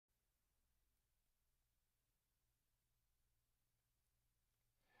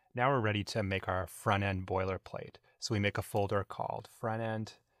Now we're ready to make our front-end boilerplate. So we make a folder called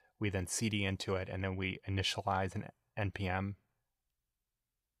front-end, we then cd into it, and then we initialize an npm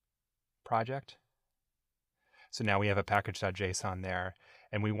project. So now we have a package.json there,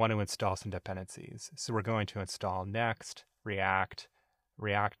 and we want to install some dependencies. So we're going to install Next, React,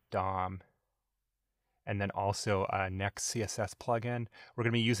 React DOM, and then also a Next CSS plugin. We're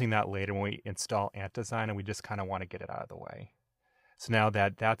going to be using that later when we install Ant Design, and we just kind of want to get it out of the way. So now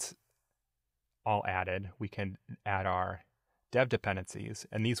that that's all added, we can add our dev dependencies,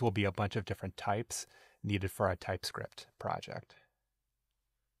 and these will be a bunch of different types needed for our TypeScript project.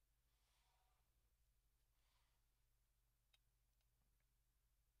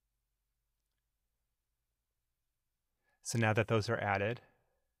 So now that those are added,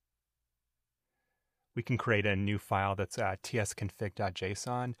 we can create a new file that's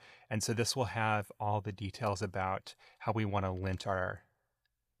tsconfig.json. And so this will have all the details about how we want to lint our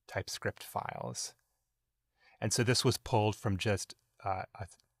TypeScript files. And so this was pulled from just a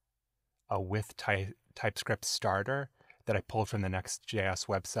with TypeScript starter that I pulled from the Next.js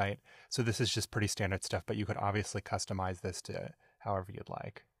website. So this is just pretty standard stuff, but you could obviously customize this to however you'd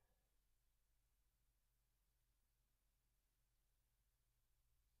like.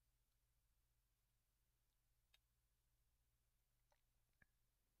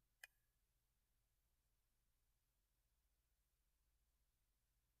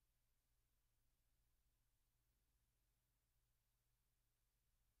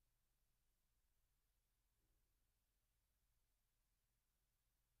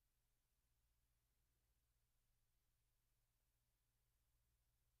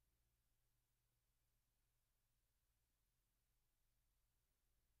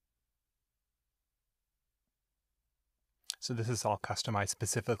 So this is all customized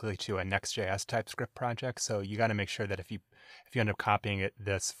specifically to a Next.js TypeScript project. So you got to make sure that if you end up copying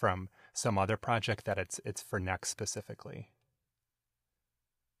this from some other project, that it's for Next specifically.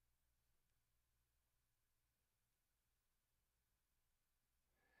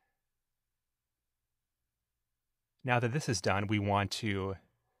 Now that this is done, we want to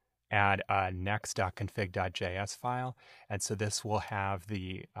add a next.config.js file, and so this will have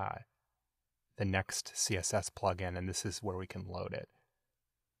the Next CSS plugin, and this is where we can load it.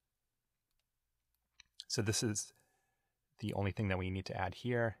 So this is the only thing that we need to add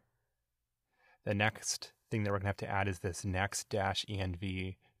here. The next thing that we're going to have to add is this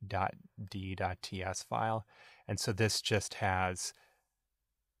next-env.d.ts file, and so this just has,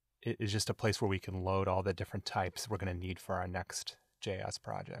 it is just a place where we can load all the different types we're going to need for our Next.js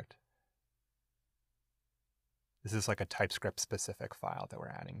project. This is like a TypeScript specific file that we're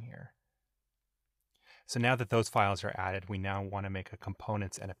adding here. So now that those files are added, we now want to make a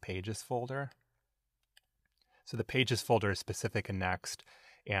components and a pages folder. So the pages folder is specific in Next,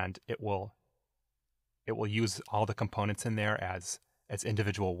 and it will use all the components in there as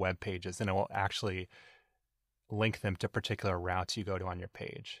individual web pages, and it will actually link them to particular routes you go to on your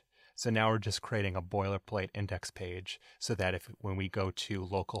page. So now we're just creating a boilerplate index page so that when we go to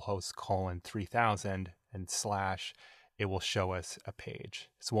localhost :3000 and / it will show us a page.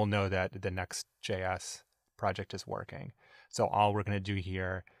 So we'll know that the Next.js project is working. So all we're going to do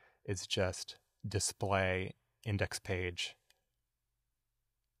here is just display index page.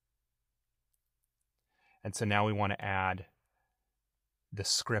 And so now we want to add the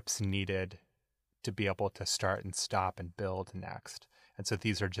scripts needed to be able to start and stop and build Next. And so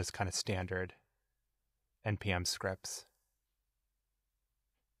these are just kind of standard NPM scripts.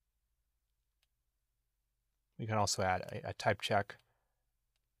 We can also add a type check.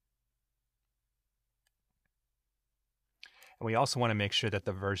 And we also want to make sure that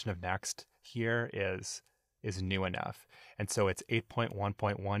the version of Next here is new enough. And so it's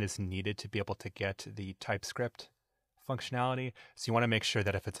 8.1.1 is needed to be able to get the TypeScript functionality. So you want to make sure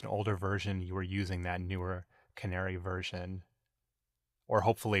that if it's an older version, you are using that newer Canary version. Or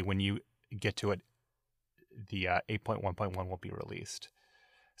hopefully when you get to it, the 8.1.1 will be released.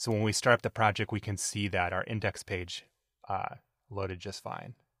 So when we start up the project, we can see that our index page loaded just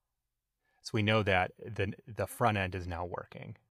fine. So we know that the front end is now working.